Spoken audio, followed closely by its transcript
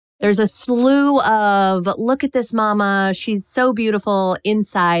There's a slew of, look at this mama, she's so beautiful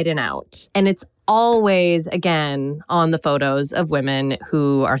inside and out. And it's always, again, on the photos of women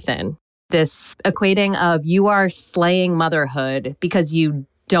who are thin. This equating of you are slaying motherhood because you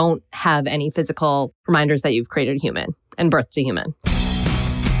don't have any physical reminders that you've created a human and birthed a human.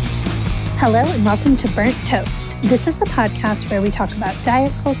 Hello and welcome to Burnt Toast. This is the podcast where we talk about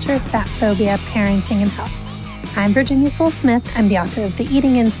diet culture, fat phobia, parenting, and health. I'm Virginia Soul-Smith. I'm the author of The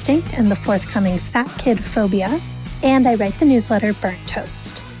Eating Instinct and the forthcoming Fat Kid Phobia, and I write the newsletter Burnt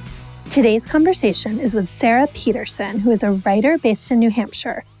Toast. Today's conversation is with Sarah Peterson, who is a writer based in New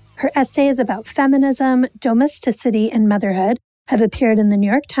Hampshire. Her essays about feminism, domesticity, and motherhood have appeared in the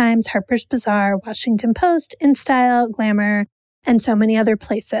New York Times, Harper's Bazaar, Washington Post, InStyle, Glamour, and so many other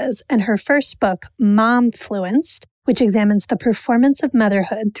places. And her first book, Momfluencer, which examines the performance of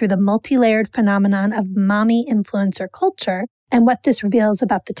motherhood through the multi-layered phenomenon of mommy influencer culture and what this reveals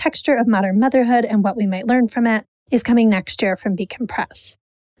about the texture of modern motherhood and what we might learn from it, is coming next year from Beacon Press.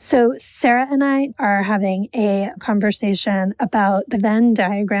 So Sarah and I are having a conversation about the Venn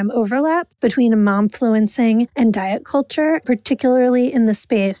diagram overlap between momfluencing and diet culture, particularly in the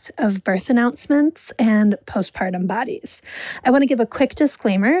space of birth announcements and postpartum bodies. I want to give a quick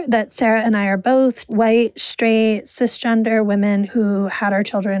disclaimer that Sarah and I are both white, straight, cisgender women who had our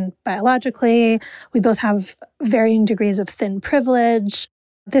children biologically. We both have varying degrees of thin privilege.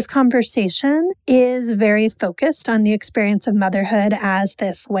 This conversation is very focused on the experience of motherhood as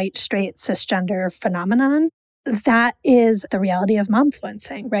this white, straight, cisgender phenomenon. That is the reality of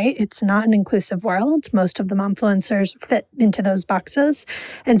momfluencing, right? It's not an inclusive world. Most of the momfluencers fit into those boxes.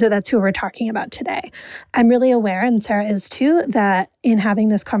 And so that's who we're talking about today. I'm really aware, and Sarah is too, that in having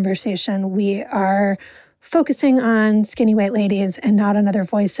this conversation, we are focusing on skinny white ladies and not on other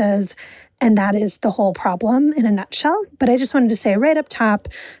voices. And that is the whole problem in a nutshell. But I just wanted to say right up top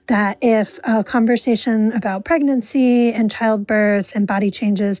that if a conversation about pregnancy and childbirth and body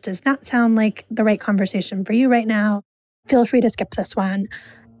changes does not sound like the right conversation for you right now, feel free to skip this one.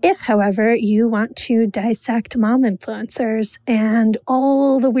 If, however, you want to dissect mom influencers and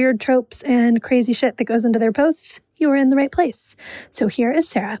all the weird tropes and crazy shit that goes into their posts, you are in the right place. So here is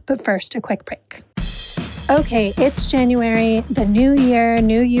Sarah, but first, a quick break. Okay, it's January. The new year,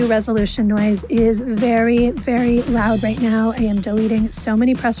 new you resolution noise is very, very loud right now. I am deleting so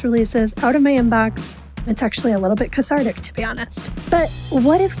many press releases out of my inbox. It's actually a little bit cathartic, to be honest. But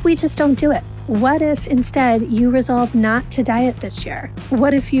what if we just don't do it? What if instead you resolve not to diet this year?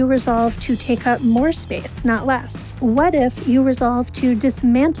 What if you resolve to take up more space, not less? What if you resolve to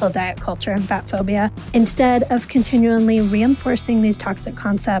dismantle diet culture and fat phobia instead of continually reinforcing these toxic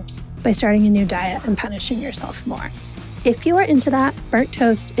concepts by starting a new diet and punishing yourself more? If you are into that, Burnt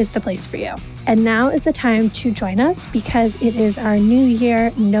Toast is the place for you. And now is the time to join us because it is our New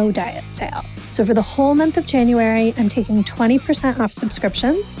Year No Diet sale. So for the whole month of January, I'm taking 20% off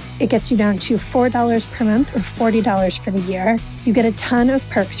subscriptions. It gets you down to $4 per month or $40 for the year. You get a ton of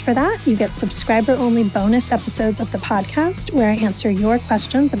perks for that. You get subscriber-only bonus episodes of the podcast where I answer your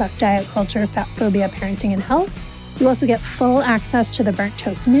questions about diet culture, fat phobia, parenting, and health. You also get full access to the Burnt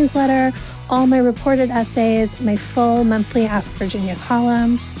Toast newsletter, all my reported essays, my full monthly Ask Virginia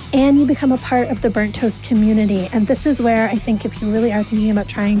column, and you become a part of the Burnt Toast community. And this is where I think if you really are thinking about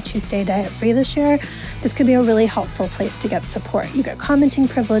trying to stay diet-free this year, this could be a really helpful place to get support. You get commenting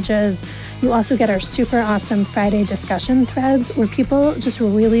privileges. You also get our super awesome Friday discussion threads where people just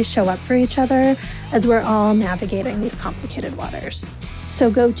really show up for each other as we're all navigating these complicated waters.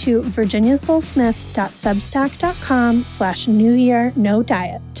 So go to virginiasoulsmith.substack.com/New Year No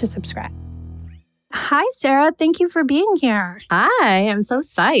Diet to subscribe. Hi, Sarah. Thank you for being here. Hi, I'm so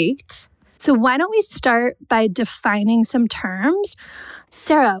psyched. So why don't we start by defining some terms?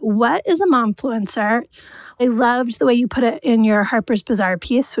 Sarah, what is a momfluencer? I loved the way you put it in your Harper's Bazaar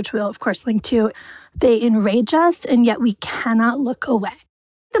piece, which we'll, of course, link to. They enrage us, and yet we cannot look away.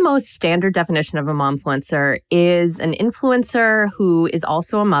 The most standard definition of a momfluencer is an influencer who is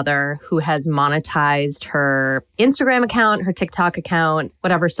also a mother who has monetized her Instagram account, her TikTok account,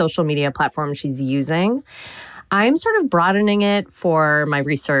 whatever social media platform she's using. I'm sort of broadening it for my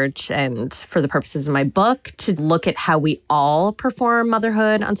research and for the purposes of my book to look at how we all perform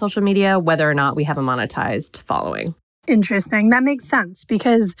motherhood on social media, whether or not we have a monetized following. Interesting. That makes sense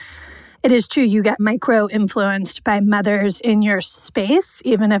because it is true, you get micro-influenced by mothers in your space,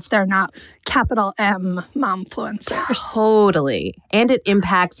 even if they're not capital M momfluencers. Totally. And it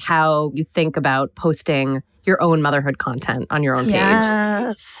impacts how you think about posting your own motherhood content on your own page.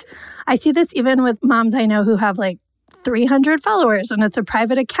 Yes. I see this even with moms I know who have like 300 followers and it's a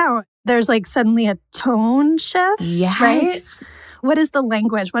private account. There's like suddenly a tone shift, yes. right? What is the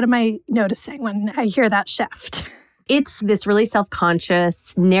language? What am I noticing when I hear that shift? It's this really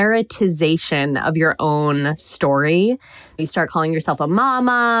self-conscious narratization of your own story. You start calling yourself a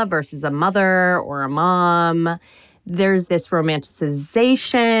mama versus a mother or a mom. There's this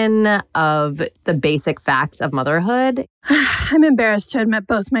romanticization of the basic facts of motherhood. I'm embarrassed to admit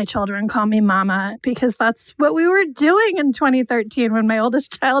both my children call me mama because that's what we were doing in 2013 when my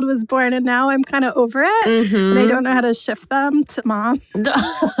oldest child was born. And now I'm kind of over it. And I don't know how to shift them to mom.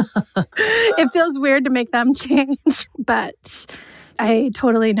 It feels weird to make them change, but I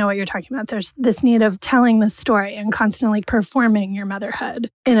totally know what you're talking about. There's this need of telling the story and constantly performing your motherhood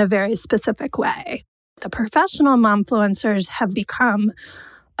in a very specific way. The professional momfluencers have become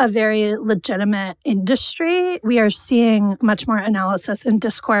a very legitimate industry. We are seeing much more analysis and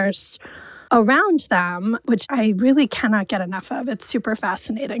discourse around them, which I really cannot get enough of. It's super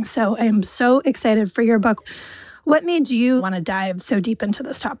fascinating. So I am so excited for your book. What made you want to dive so deep into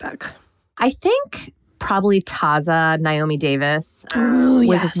this topic? I think probably Taza, Naomi Davis,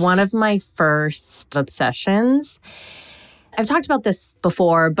 was one of my first obsessions. I've talked about this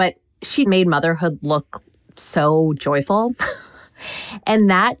before, but she made motherhood look so joyful.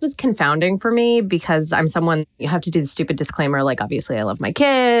 And that was confounding for me because I'm someone, you have to do the stupid disclaimer, like, obviously I love my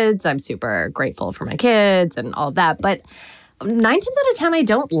kids. I'm super grateful for my kids and all of that. But 9 times out of 10, I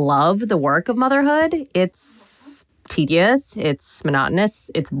don't love the work of motherhood. It's tedious. It's monotonous.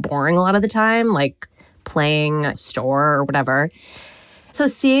 It's boring a lot of the time, like playing a store or whatever. So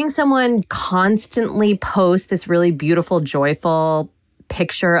seeing someone constantly post this really beautiful, joyful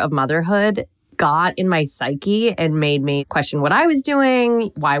picture of motherhood got in my psyche and made me question what I was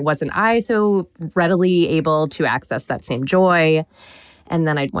doing. Why wasn't I so readily able to access that same joy? And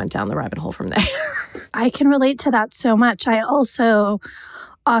then I went down the rabbit hole from there. I can relate to that so much. I also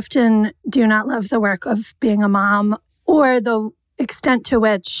often do not love the work of being a mom or the extent to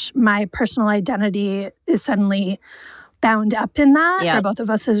which my personal identity is suddenly bound up in that. Yeah. For both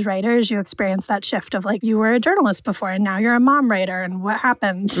of us as writers, you experience that shift of like, you were a journalist before and now you're a mom writer and what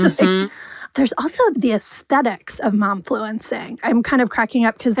happened? Like, there's also the aesthetics of momfluencing. I'm kind of cracking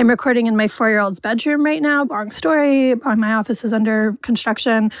up because I'm recording in my 4-year-old's bedroom right now. Long story. My office is under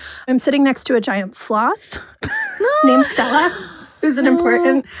construction. I'm sitting next to a giant sloth named Stella, who's an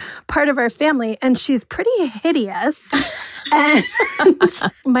important part of our family. And she's pretty hideous. And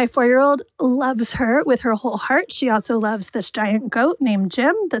my 4-year-old loves her with her whole heart. She also loves this giant goat named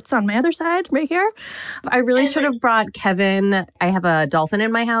Jim that's on my other side right here. I really should have brought Kevin. I have a dolphin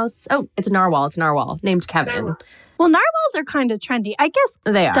in my house. Oh, it's a narwhal. It's a narwhal named Kevin. Well, narwhals are kind of trendy. I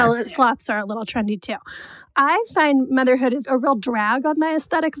guess sloths are a little trendy too. I find motherhood is a real drag on my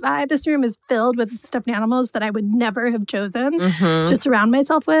aesthetic vibe. This room is filled with stuffed animals that I would never have chosen to surround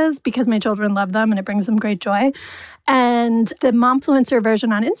myself with because my children love them and it brings them great joy. And the Momfluencer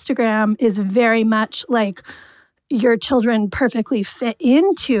version on Instagram is very much like your children perfectly fit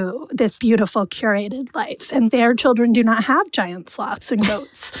into this beautiful curated life. And their children do not have giant sloths and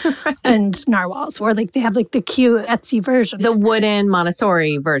goats and narwhals, or like they have like the cute Etsy versions. The wooden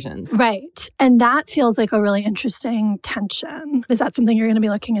Montessori versions. Right. And that feels like a really interesting tension. Is that something you're going to be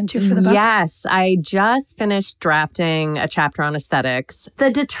looking into for the book? Yes. I just finished drafting a chapter on aesthetics. The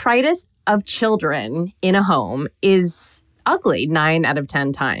detritus of children in a home is ugly 9 out of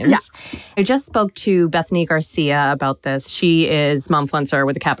 10 times. Yeah. I just spoke to Bethany Garcia about this. She is Momfluencer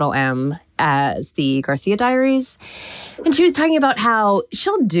with a capital M as the Garcia Diaries. And she was talking about how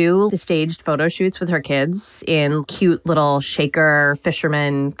she'll do the staged photo shoots with her kids in cute little shaker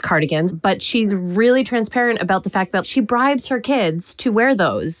fisherman cardigans. But she's really transparent about the fact that she bribes her kids to wear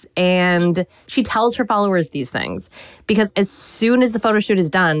those. And she tells her followers these things because as soon as the photo shoot is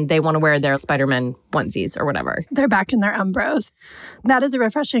done, they want to wear their Spider-Man onesies or whatever. They're back in their Umbros. That is a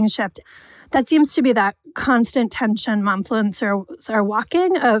refreshing shift. That seems to be that constant tension momfluencers are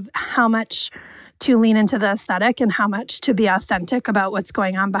walking of how much to lean into the aesthetic and how much to be authentic about what's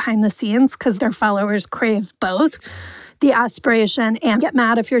going on behind the scenes because their followers crave both the aspiration and get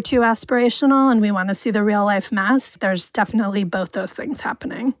mad if you're too aspirational and we want to see the real life mess. There's definitely both those things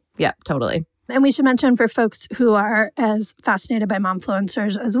happening. Yeah, totally. And we should mention for folks who are as fascinated by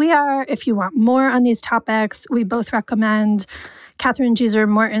momfluencers as we are, if you want more on these topics, we both recommend Catherine Jeser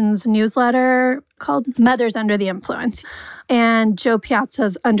Morton's newsletter called Mothers Under the Influence. And Joe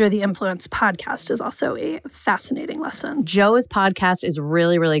Piazza's Under the Influence podcast is also a fascinating listen. Joe's podcast is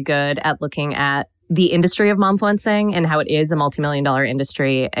really, really good at looking at the industry of momfluencing and how it is a multi-million-dollar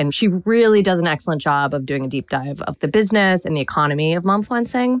industry. And she really does an excellent job of doing a deep dive of the business and the economy of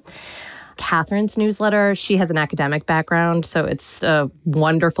momfluencing. Catherine's newsletter. She has an academic background, so it's a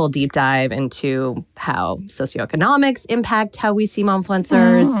wonderful deep dive into how socioeconomics impact how we see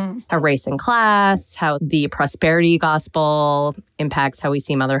momfluencers, how race and class, how the prosperity gospel impacts how we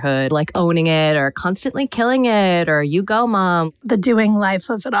see motherhood, like owning it or constantly killing it or you go, mom. The doing life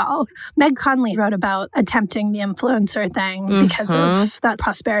of it all. Meg Conley wrote about attempting the influencer thing because of that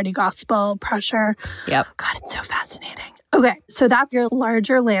prosperity gospel pressure. Yep. God, it's so fascinating. Okay, so that's your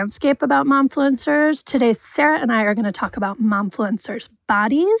larger landscape about momfluencers. Today, Sarah and I are going to talk about momfluencers'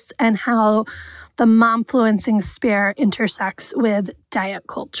 bodies and how the momfluencing sphere intersects with diet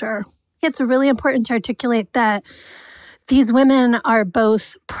culture. It's really important to articulate that these women are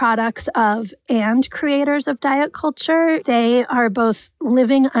both products of and creators of diet culture. They are both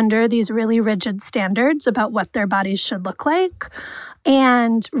living under these really rigid standards about what their bodies should look like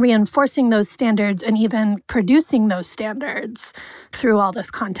and reinforcing those standards and even producing those standards through all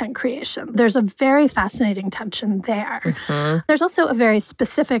this content creation. There's a very fascinating tension there. There's also a very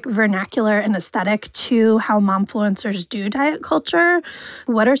specific vernacular and aesthetic to how momfluencers do diet culture.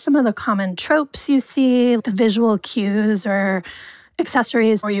 What are some of the common tropes you see, the visual cues or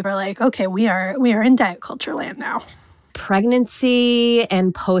accessories where you were like, okay, we are in diet culture land now? Pregnancy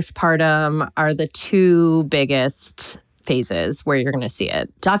and postpartum are the two biggest phases where you're going to see it.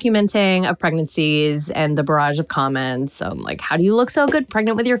 Documenting of pregnancies and the barrage of comments on like, how do you look so good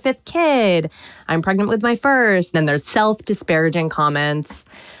pregnant with your 5th kid? I'm pregnant with my 1st. Then there's self-disparaging comments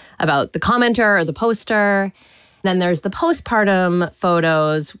about the commenter or the poster. Then there's the postpartum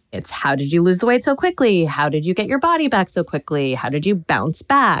photos. It's how did you lose the weight so quickly? How did you get your body back so quickly? How did you bounce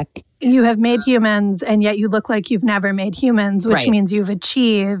back? You have made humans and yet you look like you've never made humans, which means you've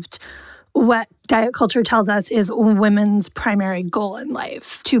achieved what diet culture tells us is women's primary goal in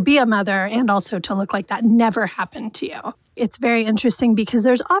life, to be a mother and also to look like that never happened to you. It's very interesting because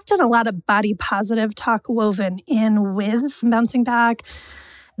there's often a lot of body positive talk woven in with bouncing back.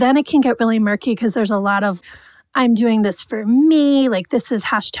 Then it can get really murky because there's a lot of, I'm doing this for me, like this is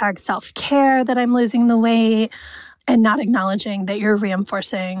hashtag self-care that I'm losing the weight, and not acknowledging that you're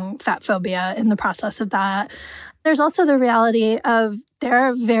reinforcing fat phobia in the process of that. There's also the reality of there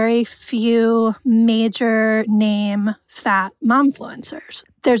are very few major name fat momfluencers.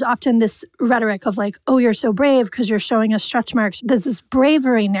 There's often this rhetoric of like, oh, you're so brave because you're showing us stretch marks. There's this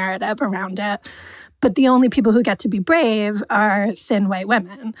bravery narrative around it. But the only people who get to be brave are thin white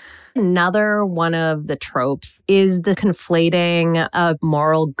women. Another one of the tropes is the conflating of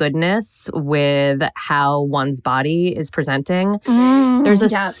moral goodness with how one's body is presenting. There's a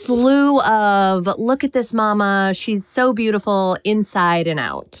slew of, look at this mama, she's so beautiful inside and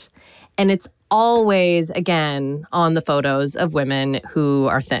out. And it's always, again, on the photos of women who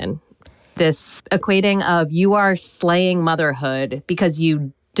are thin. This equating of you are slaying motherhood because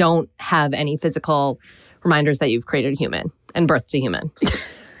you don't have any physical reminders that you've created a human and birthed a human,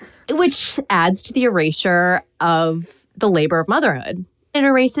 which adds to the erasure of the labor of motherhood. It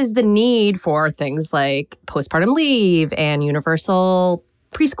erases the need for things like postpartum leave and universal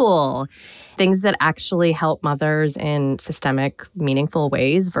preschool, things that actually help mothers in systemic, meaningful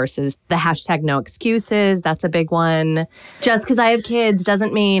ways versus the hashtag no excuses. That's a big one. Just because I have kids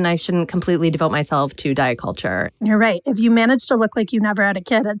doesn't mean I shouldn't completely devote myself to diet culture. You're right. If you manage to look like you never had a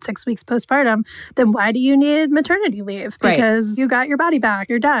kid at 6 weeks postpartum, then why do you need maternity leave? Because you got your body back.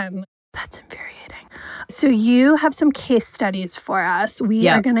 You're done. That's infuriating. So you have some case studies for us. We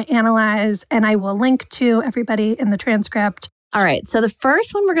are going to analyze, and I will link to everybody in the transcript. All right. So the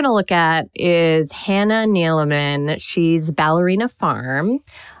first one we're going to look at is Hannah Neeleman. She's Ballerina Farm.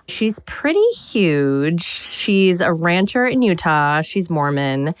 She's pretty huge. She's a rancher in Utah. She's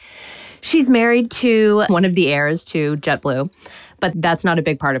Mormon. She's married to one of the heirs to JetBlue, but that's not a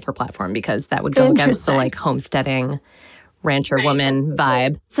big part of her platform because that would go against the like homesteading rancher woman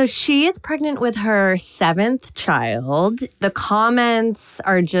vibe. So she is pregnant with her 7th child. The comments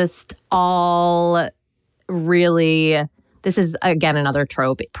are just all really, this is again another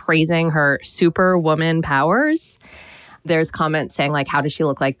trope, praising her superwoman powers. There's comments saying like, how does she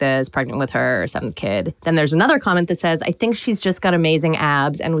look like this, pregnant with her 7th kid? Then there's another comment that says, I think she's just got amazing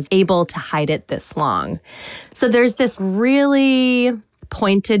abs and was able to hide it this long. So there's this really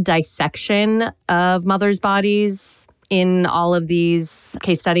pointed dissection of mothers' bodies in all of these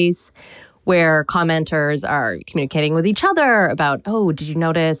case studies where commenters are communicating with each other about, oh, did you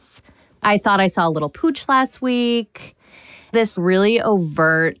notice? I thought I saw a little pooch last week. This really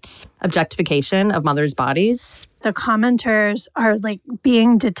overt objectification of mothers' bodies. The commenters are like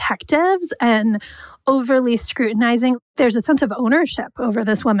being detectives and overly scrutinizing. There's a sense of ownership over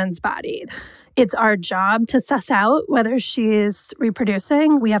this woman's body. It's our job to suss out whether she's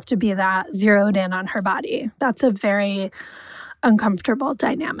reproducing. We have to be that zeroed in on her body. That's a very uncomfortable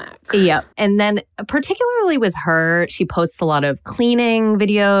dynamic. Yeah. And then particularly with her, she posts a lot of cleaning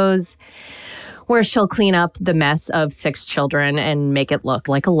videos where she'll clean up the mess of 6 children and make it look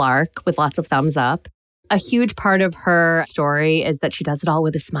like a lark with lots of thumbs up. A huge part of her story is that she does it all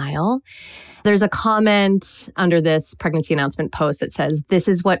with a smile. There's a comment under this pregnancy announcement post that says, "This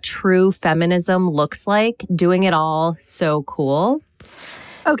is what true feminism looks like, doing it all so cool."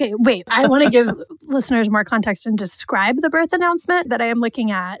 Okay, wait. I want to give listeners more context and describe the birth announcement that I am looking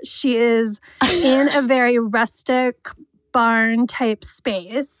at. She is in a very rustic barn type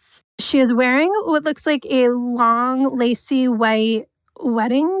space. She is wearing what looks like a long, lacy white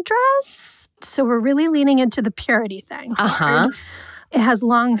wedding dress. So we're really leaning into the purity thing. It has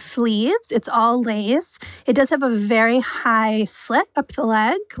long sleeves. It's all lace. It does have a very high slit up the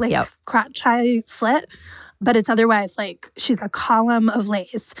leg, like crotch high slit. But it's otherwise like she's a column of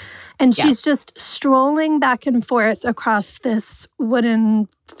lace. And she's just strolling back and forth across this wooden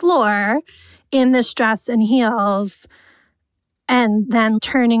floor in this dress and heels, and then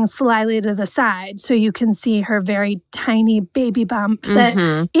turning slyly to the side so you can see her very tiny baby bump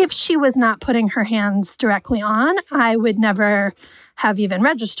that if she was not putting her hands directly on, I would never have even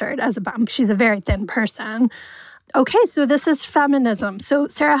registered as a bump. She's a very thin person. Okay, so this is feminism. So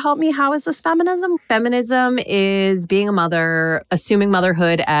Sarah, help me. How is this feminism? Feminism is being a mother, assuming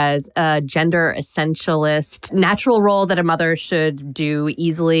motherhood as a gender essentialist, natural role that a mother should do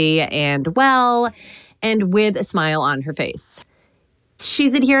easily and well, and with a smile on her face.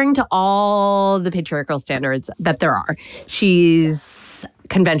 She's adhering to all the patriarchal standards that there are. She's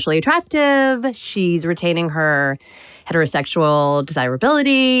conventionally attractive. She's retaining her heterosexual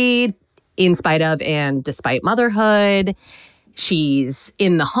desirability in spite of and despite motherhood. She's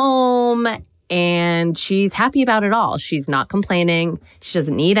in the home and she's happy about it all. She's not complaining. She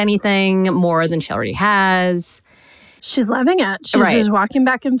doesn't need anything more than she already has. She's loving it. She's just walking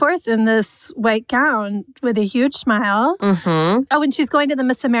back and forth in this white gown with a huge smile. Oh, and she's going to the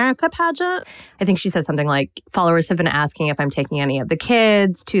Miss America pageant. I think she said something like, followers have been asking if I'm taking any of the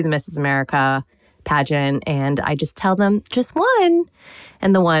kids to the Mrs. America pageant, and I just tell them just one,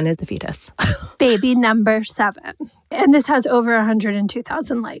 and the one is the fetus. Baby number 7. And this has over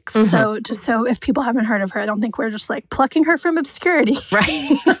 102,000 likes. So just so if people haven't heard of her, I don't think we're just like plucking her from obscurity.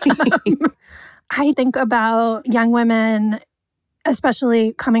 Right. I think about young women,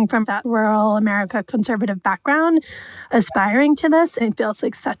 especially coming from that rural America conservative background, aspiring to this, and it feels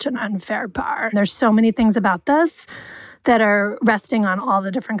like such an unfair bar. There's so many things about this that are resting on all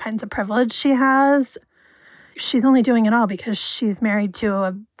the different kinds of privilege she has. She's only doing it all because she's married to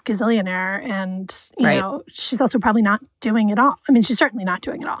a gazillionaire, and you know, she's also probably not doing it all. I mean, she's certainly not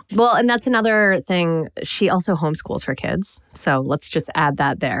doing it all. Well, and that's another thing. She also homeschools her kids. So let's just add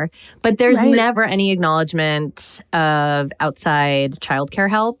that there. But there's never any acknowledgement of outside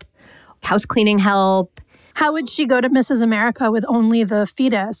childcare help, house cleaning help. How would she go to Mrs. America with only the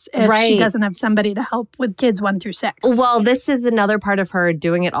fetus if she doesn't have somebody to help with kids 1 through 6? Well, this is another part of her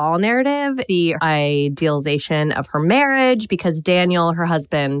doing it all narrative, the idealization of her marriage, because Daniel, her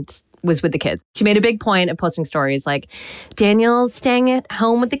husband, was with the kids. She made a big point of posting stories like, Daniel's staying at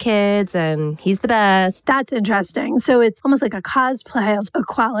home with the kids and he's the best. That's interesting. So it's almost like a cosplay of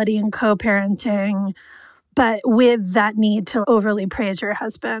equality and co-parenting, but with that need to overly praise your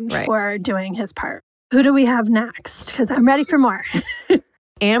husband for doing his part. Who do we have next? Because I'm ready for more.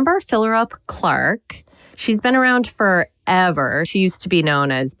 Amber Fillerup Clark. She's been around forever. She used to be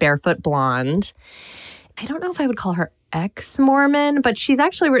known as Barefoot Blonde. I don't know if I would call her ex-Mormon, but she's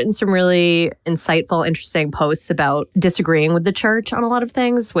actually written some really insightful, interesting posts about disagreeing with the church on a lot of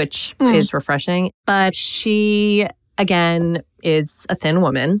things, which is refreshing. But she, again, is a thin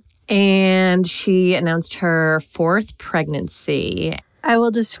woman, and she announced her 4th pregnancy. I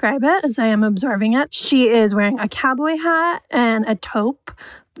will describe it as I am absorbing it. She is wearing a cowboy hat and a taupe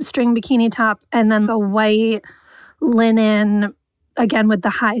string bikini top, and then the white linen, again with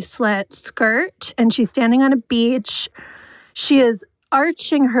the high slit skirt. And she's standing on a beach. She is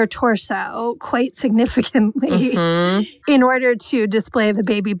arching her torso quite significantly in order to display the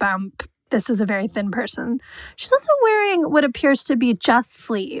baby bump. This is a very thin person. She's also wearing what appears to be just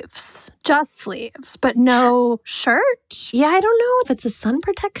sleeves. just sleeves, but no shirt. Yeah, I don't know if it's a sun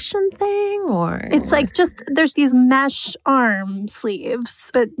protection thing or... It's like just, there's these mesh arm sleeves,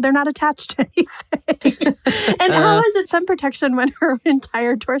 but they're not attached to anything. And how is it sun protection when her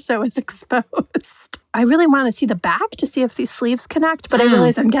entire torso is exposed? I really want to see the back to see if these sleeves connect, but I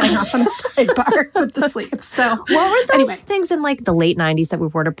realize I'm getting off on a sidebar with the sleeves. So what were those things in like the late 90s that we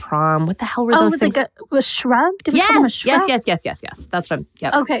wore to prom? What the hell were those things? Like a shrug? Did we call them a shrug? Yes. That's what I'm...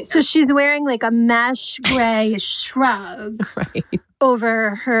 Yep. Okay, so she's wearing like a mesh gray shrug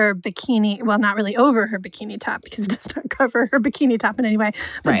over her bikini. Well, not really over her bikini top because it does not cover her bikini top in any way.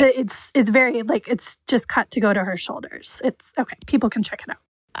 But it's very like, it's just cut to go to her shoulders. It's okay. People can check it out.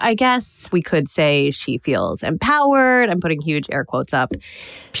 I guess we could say she feels empowered. I'm putting huge air quotes up.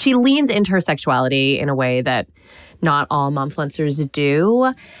 She leans into her sexuality in a way that not all momfluencers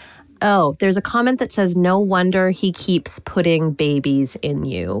do. Oh, there's a comment that says, no wonder he keeps putting babies in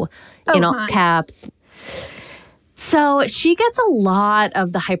you. In all caps. So she gets a lot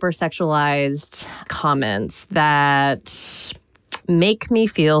of the hypersexualized comments that make me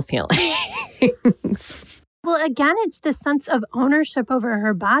feel feelings. Well, again, it's the sense of ownership over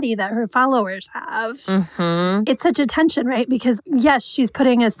her body that her followers have. Mm-hmm. It's such a tension, right? Because yes, she's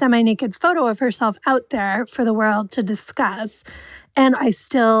putting a semi-naked photo of herself out there for the world to discuss. And I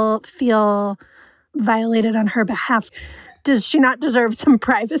still feel violated on her behalf. Does she not deserve some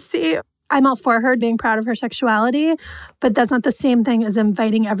privacy? I'm all for her being proud of her sexuality, but that's not the same thing as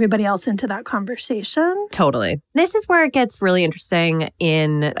inviting everybody else into that conversation. Totally. This is where it gets really interesting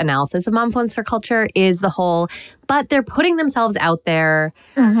in analysis of momfluencer culture is the whole, but they're putting themselves out there,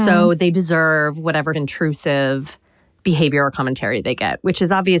 so they deserve whatever intrusive behavior or commentary they get, which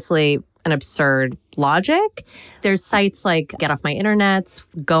is obviously an absurd logic. There's sites like Get Off My Internets,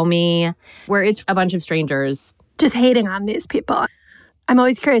 GoMe, where it's a bunch of strangers just hating on these people. I'm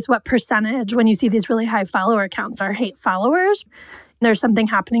always curious what percentage, when you see these really high follower counts, are hate followers. There's something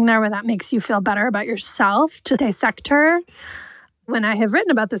happening there where that makes you feel better about yourself to dissect her. When I have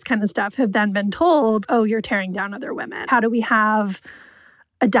written about this kind of stuff, have then been told, oh, you're tearing down other women. How do we have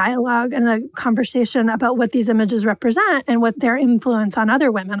a dialogue and a conversation about what these images represent and what their influence on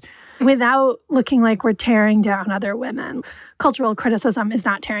other women without looking like we're tearing down other women? Cultural criticism is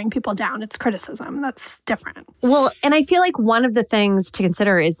not tearing people down. It's criticism. That's different. Well, and I feel like one of the things to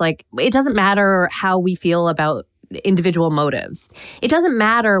consider is like, it doesn't matter how we feel about individual motives. It doesn't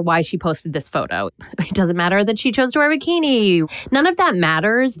matter why she posted this photo. It doesn't matter that she chose to wear a bikini. None of that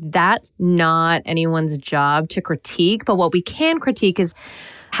matters. That's not anyone's job to critique. But what we can critique is,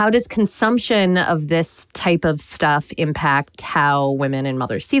 how does consumption of this type of stuff impact how women and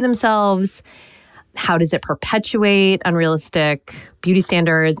mothers see themselves? How does it perpetuate unrealistic beauty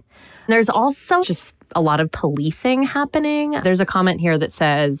standards? There's also just a lot of policing happening. There's a comment here that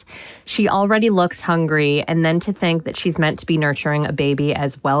says, she already looks hungry, and then to think that she's meant to be nurturing a baby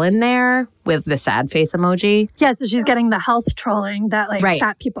as well in there with the sad face emoji. Yeah, so she's getting the health trolling that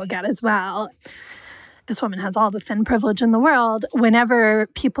fat people get as well. This woman has all the thin privilege in the world. Whenever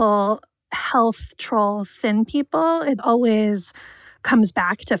people health troll thin people, it always comes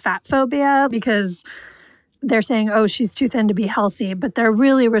back to fat phobia because they're saying, oh, she's too thin to be healthy, but they're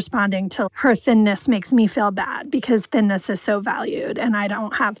really responding to her thinness makes me feel bad because thinness is so valued and I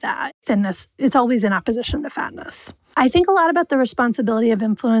don't have that. Thinness, it's always in opposition to fatness. I think a lot about the responsibility of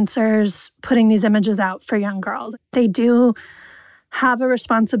influencers putting these images out for young girls. They do have a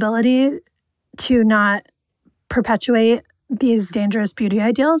responsibility to not perpetuate these dangerous beauty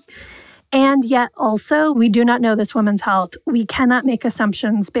ideals. And yet also, we do not know this woman's health. We cannot make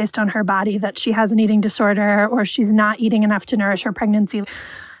assumptions based on her body that she has an eating disorder or she's not eating enough to nourish her pregnancy.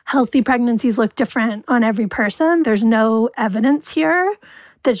 Healthy pregnancies look different on every person. There's no evidence here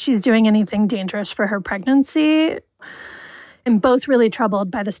that she's doing anything dangerous for her pregnancy. I'm both really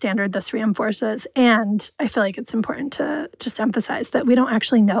troubled by the standard this reinforces. And I feel like it's important to just emphasize that we don't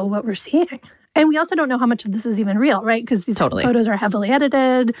actually know what we're seeing. And we also don't know how much of this is even real, right? Because these photos are heavily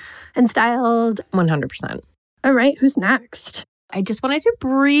edited and styled. 100%. All right, who's next? I just wanted to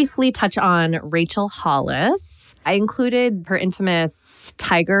briefly touch on Rachel Hollis. I included her infamous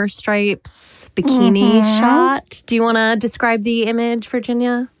tiger stripes bikini shot. Do you want to describe the image,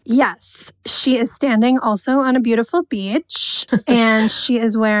 Virginia? Yes. She is standing also on a beautiful beach, and she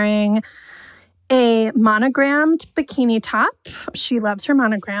is wearing a monogrammed bikini top. She loves her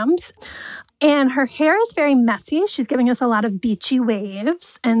monograms. And her hair is very messy. She's giving us a lot of beachy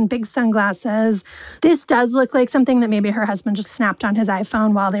waves and big sunglasses. This does look like something that maybe her husband just snapped on his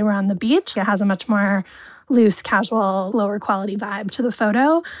iPhone while they were on the beach. It has a much more loose, casual, lower quality vibe to the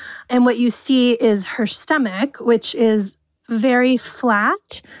photo. And what you see is her stomach, which is very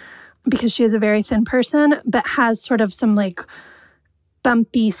flat because she is a very thin person, but has sort of some like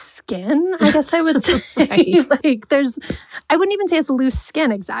bumpy skin, I guess I would say. Right. Like I wouldn't even say it's loose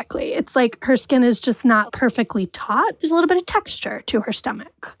skin exactly. It's like her skin is just not perfectly taut. There's a little bit of texture to her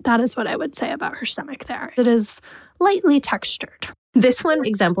stomach. That is what I would say about her stomach there. It is lightly textured. This one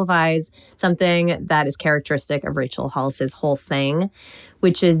exemplifies something that is characteristic of Rachel Hollis's whole thing,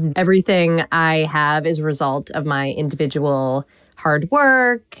 which is everything I have is a result of my individual hard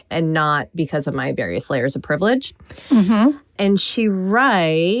work and not because of my various layers of privilege. Mm-hmm. And she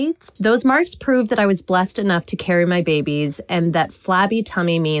writes, those marks prove that I was blessed enough to carry my babies and that flabby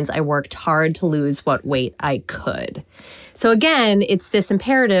tummy means I worked hard to lose what weight I could. So again, it's this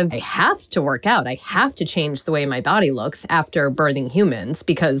imperative. I have to work out. I have to change the way my body looks after birthing humans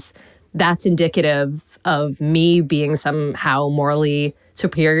because that's indicative of me being somehow morally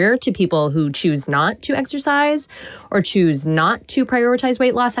superior to people who choose not to exercise or choose not to prioritize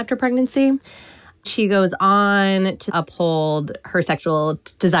weight loss after pregnancy. She goes on to uphold her sexual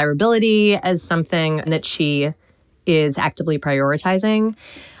desirability as something that she is actively prioritizing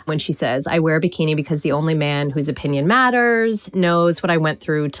when she says, I wear a bikini because the only man whose opinion matters knows what I went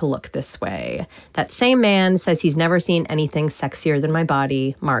through to look this way. That same man says he's never seen anything sexier than my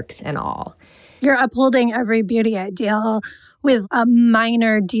body, marks and all. You're upholding every beauty ideal with a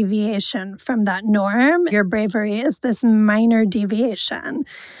minor deviation from that norm. Your bravery is this minor deviation.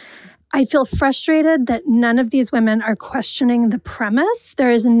 I feel frustrated that none of these women are questioning the premise. There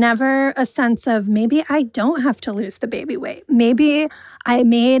is never a sense of maybe I don't have to lose the baby weight. Maybe I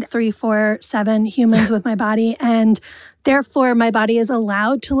made 3, 4, 7 humans with my body and therefore my body is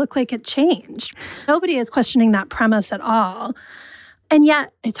allowed to look like it changed. Nobody is questioning that premise at all. And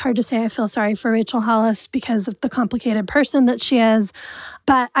yet, it's hard to say I feel sorry for Rachel Hollis because of the complicated person that she is.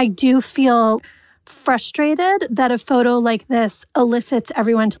 But I do feel frustrated that a photo like this elicits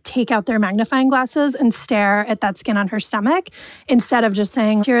everyone to take out their magnifying glasses and stare at that skin on her stomach instead of just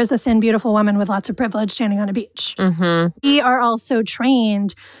saying, here is a thin, beautiful woman with lots of privilege standing on a beach. Mm-hmm. We are also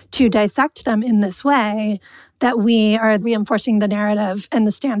trained to dissect them in this way that we are reinforcing the narrative and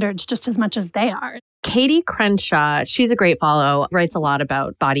the standards just as much as they are. Katie Crenshaw, she's a great follow, writes a lot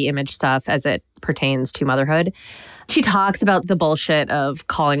about body image stuff as it pertains to motherhood. She talks about the bullshit of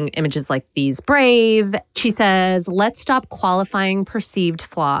calling images like these brave. She says, let's stop qualifying perceived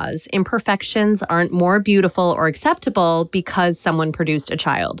flaws. Imperfections aren't more beautiful or acceptable because someone produced a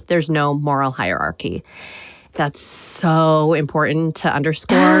child. There's no moral hierarchy. That's so important to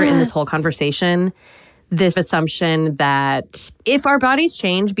underscore in this whole conversation. This assumption that if our bodies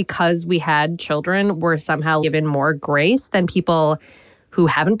change because we had children, we're somehow given more grace than people who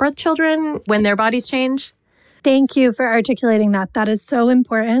haven't birthed children when their bodies change. Thank you for articulating that. That is so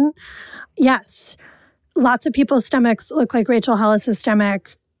important. Yes, lots of people's stomachs look like Rachel Hollis's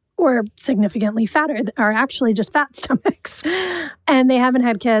stomach or significantly fatter, are actually just fat stomachs. And they haven't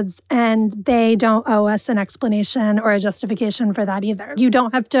had kids, and they don't owe us an explanation or a justification for that either. You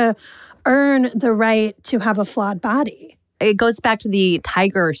don't have to earn the right to have a flawed body. It goes back to the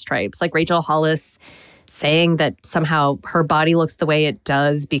tiger stripes, like Rachel Hollis saying that somehow her body looks the way it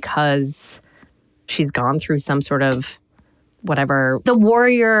does because she's gone through some sort of whatever, the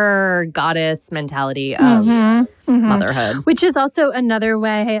warrior goddess mentality of motherhood. Which is also another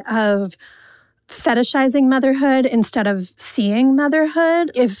way of fetishizing motherhood instead of seeing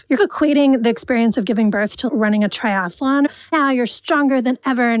motherhood. If you're equating the experience of giving birth to running a triathlon, now you're stronger than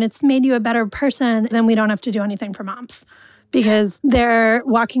ever and it's made you a better person, then we don't have to do anything for moms. Because they're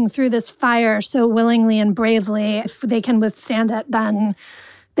walking through this fire so willingly and bravely. If they can withstand it, then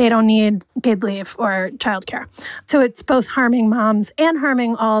they don't need paid leave or childcare. So it's both harming moms and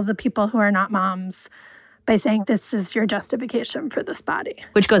harming all the people who are not moms by saying this is your justification for this body.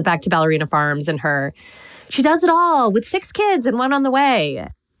 Which goes back to Ballerina Farms and she does it all with 6 kids and 1 on the way.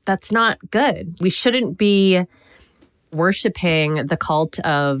 That's not good. We shouldn't be worshiping the cult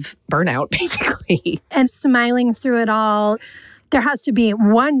of burnout, basically. And smiling through it all. There has to be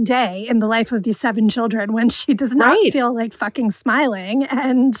one day in the life of these 7 children when she does not feel like fucking smiling.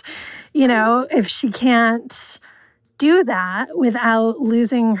 And, you know, if she can't do that without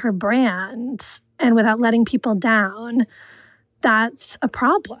losing her brand and without letting people down, that's a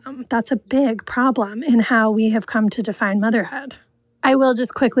problem. That's a big problem in how we have come to define motherhood. I will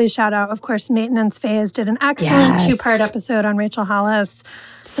just quickly shout out, of course, Maintenance Phase did an excellent 2-part episode on Rachel Hollis.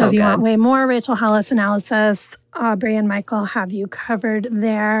 So if you want way more Rachel Hollis analysis, Aubrey and Michael have you covered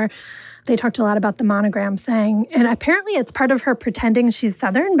there. They talked a lot about the monogram thing. And apparently it's part of her pretending she's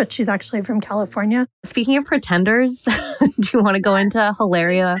Southern, but she's actually from California. Speaking of pretenders, do you want to go into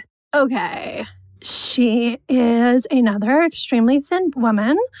Hilaria? Okay. She is another extremely thin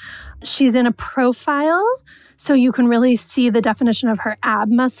woman. She's in a profile, so you can really see the definition of her ab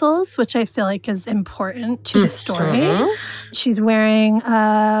muscles, which I feel like is important to the story. She's wearing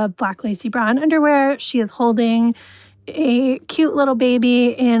a black lacy bra and underwear. She is holding a cute little baby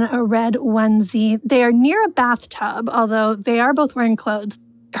in a red onesie. They are near a bathtub, although they are both wearing clothes.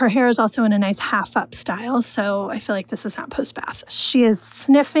 Her hair is also in a nice half-up style, so I feel like this is not post-bath. She is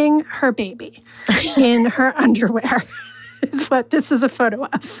sniffing her baby in her underwear, is what this is a photo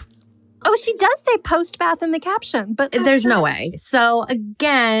of. Oh, she does say post-bath in the caption, but there's no way. So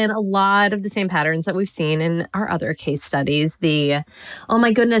again, a lot of the same patterns that we've seen in our other case studies. Oh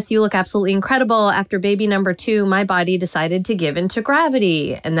my goodness, you look absolutely incredible. After baby number 2, my body decided to give into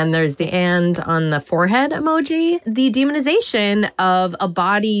gravity. And then there's the and on the forehead emoji. The demonization of a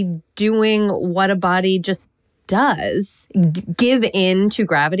body doing what a body just does. Give in to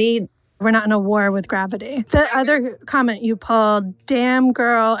gravity. We're not in a war with gravity. The other comment you pulled, damn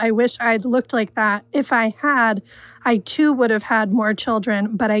girl, I wish I'd looked like that. If I had, I too would have had more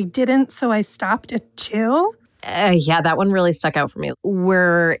children, but I didn't, so I stopped at 2. Yeah, that one really stuck out for me.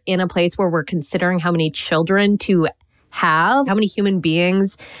 We're in a place where we're considering how many children to have, how many human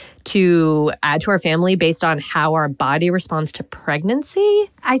beings to add to our family based on how our body responds to pregnancy.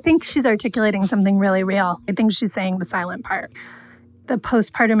 I think she's articulating something really real. I think she's saying the silent part. The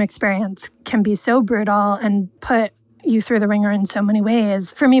postpartum experience can be so brutal and put you through the ringer in so many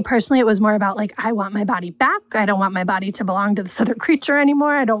ways. For me personally, it was more about like, I want my body back. I don't want my body to belong to this other creature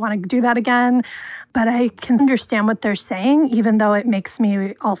anymore. I don't want to do that again. But I can understand what they're saying, even though it makes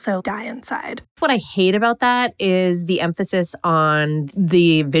me also die inside. What I hate about that is the emphasis on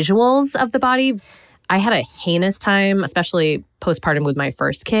the visuals of the body. I had a heinous time, especially postpartum with my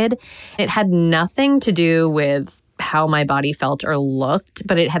first kid. It had nothing to do with how my body felt or looked,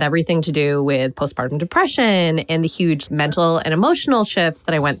 but it had everything to do with postpartum depression and the huge mental and emotional shifts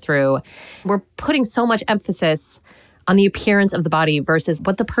that I went through. We're putting so much emphasis on the appearance of the body versus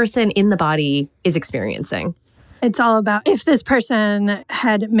what the person in the body is experiencing. It's all about if this person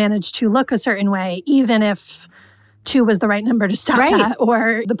had managed to look a certain way, even if 2 was the right number to stop at,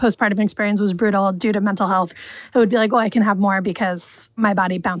 or the postpartum experience was brutal due to mental health, it would be like, oh, I can have more because my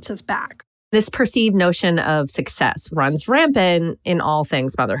body bounces back. This perceived notion of success runs rampant in all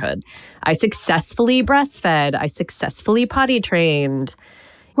things motherhood. I successfully breastfed. I successfully potty trained.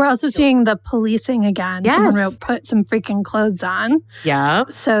 We're also seeing the policing again. Yes. Someone wrote, put some freaking clothes on. Yeah.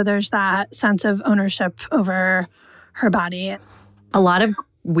 So there's that sense of ownership over her body. A lot of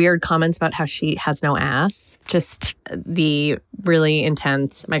weird comments about how she has no ass. Just the really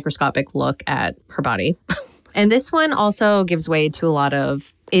intense microscopic look at her body. And this one also gives way to a lot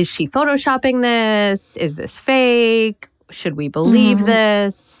of, is she photoshopping this? Is this fake? Should we believe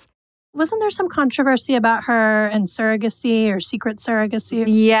this? Wasn't there some controversy about her and surrogacy or secret surrogacy?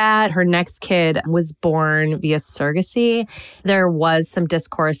 Yeah, her next kid was born via surrogacy. There was some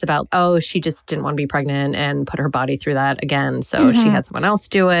discourse about, oh, she just didn't want to be pregnant and put her body through that again. So she had someone else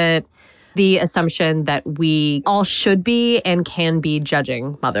do it. The assumption that we all should be and can be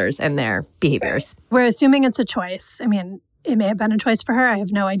judging mothers and their behaviors. We're assuming it's a choice. I mean, it may have been a choice for her. I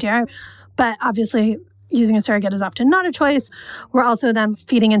have no idea. But obviously, using a surrogate is often not a choice. We're also then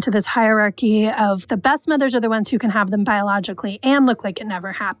feeding into this hierarchy of the best mothers are the ones who can have them biologically and look like it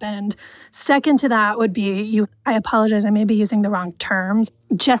never happened. Second to that would be I apologize, I may be using the wrong terms.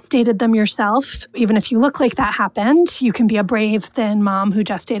 Gestated them yourself. Even if you look like that happened, you can be a brave, thin mom who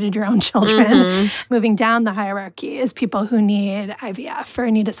gestated your own children. Moving down the hierarchy is people who need IVF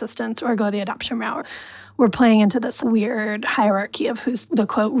or need assistance or go the adoption route. We're playing into this weird hierarchy of who's the,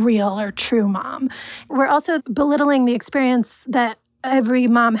 quote, real or true mom. We're also belittling the experience that every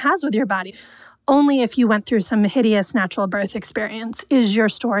mom has with your body. Only if you went through some hideous natural birth experience is your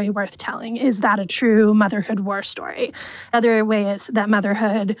story worth telling. Is that a true motherhood war story? Other ways that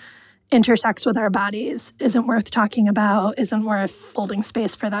motherhood intersects with our bodies isn't worth talking about, isn't worth holding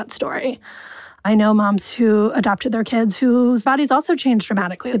space for that story. I know moms who adopted their kids whose bodies also changed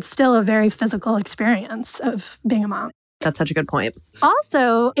dramatically. It's still a very physical experience of being a mom. That's such a good point.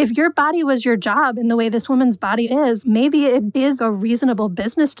 Also, if your body was your job in the way this woman's body is, maybe it is a reasonable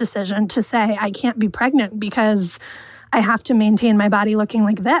business decision to say, I can't be pregnant because I have to maintain my body looking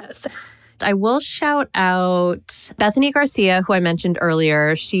like this. I will shout out Bethany Garcia, who I mentioned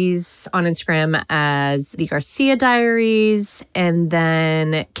earlier. She's on Instagram as The Garcia Diaries. And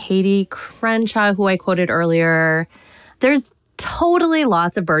then Katie Crenshaw, who I quoted earlier. There's totally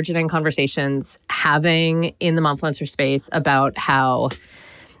lots of burgeoning conversations having in the Momfluencer space about how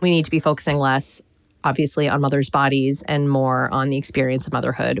we need to be focusing less obviously on mothers' bodies and more on the experience of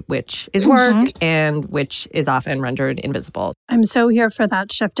motherhood, which is work and which is often rendered invisible. I'm so here for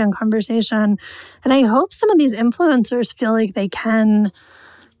that shift in conversation. And I hope some of these influencers feel like they can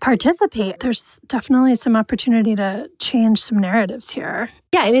participate. There's definitely some opportunity to change some narratives here.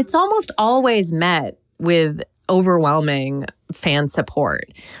 Yeah, and it's almost always met with overwhelming fan support.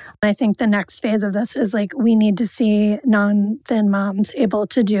 I think the next phase of this is like we need to see non-thin moms able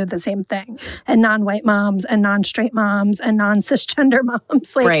to do the same thing, and non-white moms and non-straight moms and non-cisgender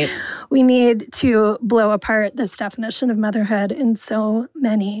moms. We need to blow apart this definition of motherhood in so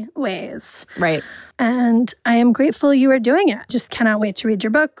many ways. Right. And I am grateful you are doing it. Just cannot wait to read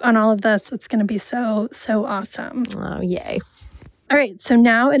your book on all of this. It's going to be so, so awesome. Oh, yay. All right, so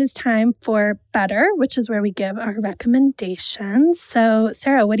now it is time for Better, which is where we give our recommendations. So,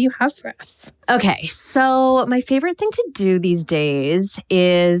 Sarah, what do you have for us? Okay, so my favorite thing to do these days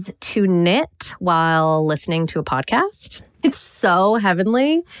is to knit while listening to a podcast. It's so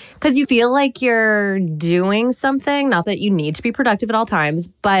heavenly because you feel like you're doing something, not that you need to be productive at all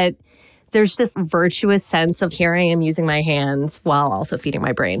times, but there's this virtuous sense of here I am using my hands while also feeding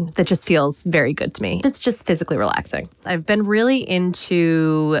my brain that just feels very good to me. It's just physically relaxing. I've been really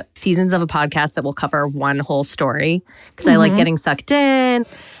into seasons of a podcast that will cover one whole story because I like getting sucked in.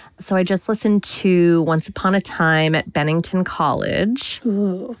 So I just listened to Once Upon a Time at Bennington College,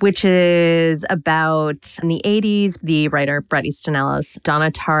 which is about in the 80s, the writer Bret Easton Ellis,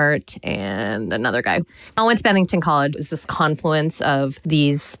 Donna Tartt, and another guy. I went to Bennington College. It was this confluence of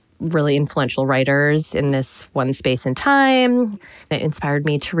these really influential writers in this one space and time. It inspired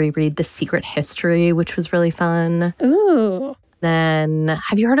me to reread The Secret History, which was really fun. Ooh. Then,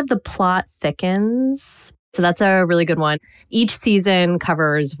 have you heard of The Plot Thickens? So that's a really good one. Each season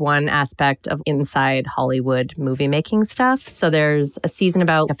covers one aspect of inside Hollywood movie making stuff. So there's a season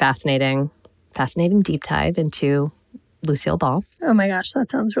about a fascinating deep dive into Lucille Ball. Oh my gosh,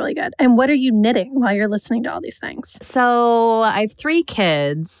 that sounds really good. And what are you knitting while you're listening to all these things? So I have 3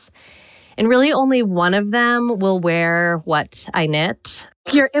 kids, and really only one of them will wear what I knit.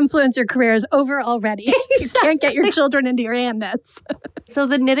 Your influencer career is over already. You can't get your children into your hand knits. So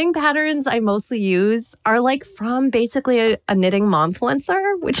the knitting patterns I mostly use are like from basically a knitting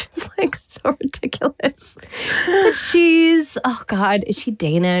momfluencer, which is like so ridiculous. But she's, oh God, is she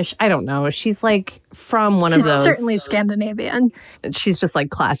Danish? I don't know. She's like from one of those. She's certainly Scandinavian. She's just like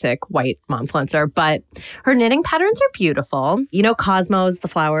classic white momfluencer, but her knitting patterns are beautiful. You know Cosmos, the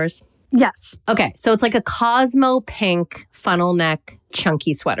flowers? Yes. Okay, so it's like a Cosmo pink funnel neck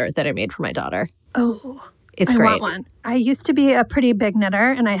chunky sweater that I made for my daughter. Oh, it's I great. want one. I used to be a pretty big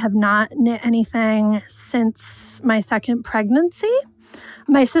knitter, and I have not knit anything since my second pregnancy.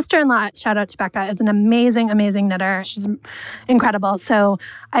 My sister-in-law, shout out to Becca, is an amazing, amazing knitter. She's incredible. So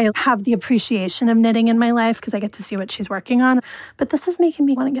I have the appreciation of knitting in my life because I get to see what she's working on. But this is making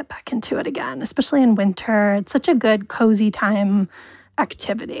me want to get back into it again, especially in winter. It's such a good, cozy time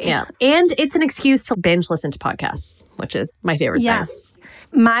activity. Yeah. And it's an excuse to binge listen to podcasts, which is my favorite thing. Yes.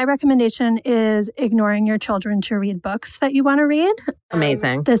 My recommendation is ignoring your children to read books that you want to read.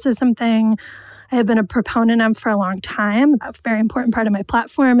 Amazing. This is something I have been a proponent of for a long time. A very important part of my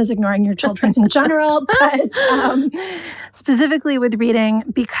platform is ignoring your children in general, but specifically with reading,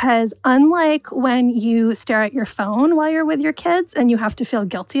 because unlike when you stare at your phone while you're with your kids and you have to feel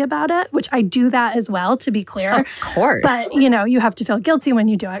guilty about it, which I do that as well, to be clear. Of course. But, you have to feel guilty when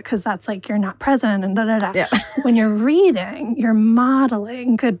you do it because that's like you're not present and da-da-da. Yeah. When you're reading, you're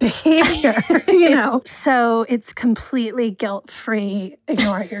modeling good behavior, you know. So it's completely guilt-free.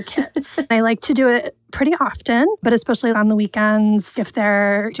 Ignore your kids. I like to do it pretty often, but especially on the weekends, if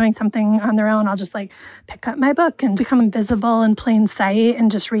they're doing something on their own, I'll just like pick up my book and become invisible in plain sight and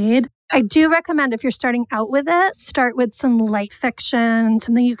just read. I do recommend if you're starting out with it, start with some light fiction,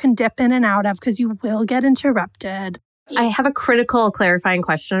 something you can dip in and out of because you will get interrupted. I have a critical clarifying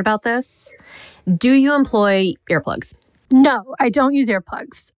question about this. Do you employ earplugs? No, I don't use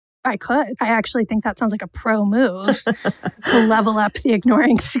earplugs. I could. I actually think that sounds like a pro move to level up the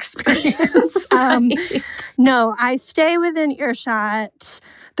ignoring experience. No, I stay within earshot.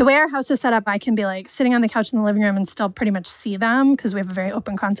 The way our house is set up, I can be like sitting on the couch in the living room and still pretty much see them because we have a very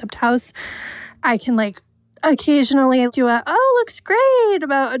open concept house. I can like occasionally do looks great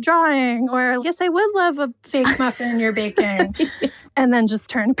about a drawing, or yes, I would love a fake muffin you're baking, and then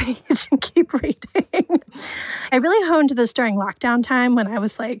just turn a page and keep reading. I really honed this during lockdown time when I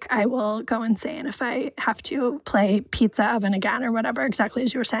was like, I will go insane if I have to play pizza oven again or whatever, exactly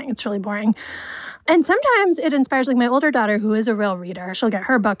as you were saying. It's really boring. And sometimes it inspires like my older daughter, who is a real reader. She'll get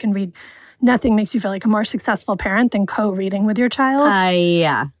her book and read. Nothing makes you feel like a more successful parent than co-reading with your child.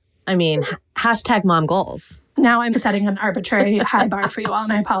 Yeah. I mean, hashtag mom goals. Now I'm setting an arbitrary high bar for you all,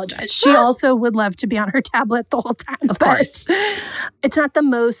 and I apologize. She also would love to be on her tablet the whole time. Of course. It's not the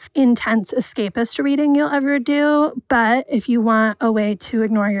most intense escapist reading you'll ever do, but if you want a way to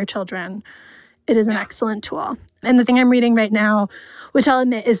ignore your children, it is an excellent tool. And the thing I'm reading right now, which I'll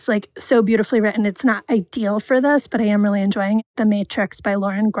admit is like so beautifully written, it's not ideal for this, but I am really enjoying The Matrix by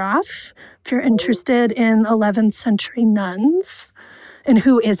Lauren Groff. If you're interested in 11th century nuns, and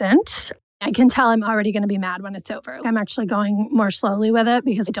who isn't, I can tell I'm already going to be mad when it's over. I'm actually going more slowly with it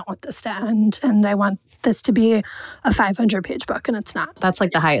because I don't want this to end. And I want this to be a 500-page book, and it's not. That's like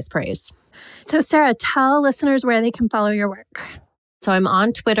the highest praise. So, Sarah, tell listeners where they can follow your work. So I'm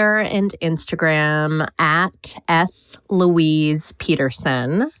on Twitter and Instagram at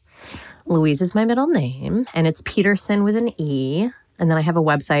 @SLouisePeterson. Louise is my middle name, and it's Peterson with an E. And then I have a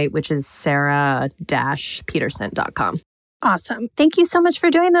website, which is sarah-peterson.com. Awesome. Thank you so much for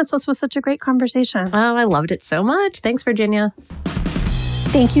doing this. This was such a great conversation. Oh, I loved it so much. Thanks, Virginia.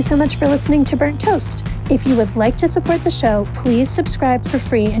 Thank you so much for listening to Burnt Toast. If you would like to support the show, please subscribe for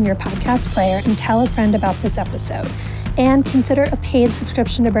free in your podcast player and tell a friend about this episode. And consider a paid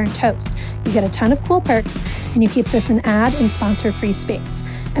subscription to Burnt Toast. You get a ton of cool perks, and you keep this an ad and sponsor-free space.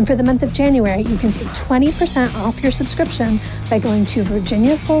 And for the month of January, you can take 20% off your subscription by going to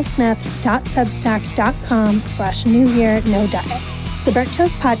virginiasoulsmith.substack.com/newyearnodiet. The Burnt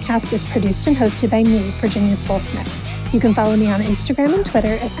Toast podcast is produced and hosted by me, Virginia Soul Smith. You can follow me on Instagram and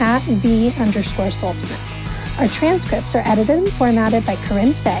Twitter at @the_soulsmith. Our transcripts are edited and formatted by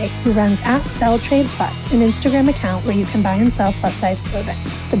Corinne Fay, who runs @SellTradePlus, an Instagram account where you can buy and sell plus-size clothing.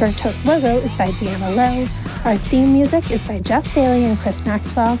 The Burnt Toast logo is by Deanna Lowe. Our theme music is by Jeff Bailey and Chris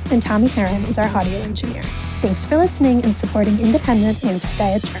Maxwell, and Tommy Heron is our audio engineer. Thanks for listening and supporting independent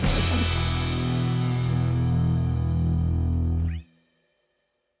anti-diet journalism.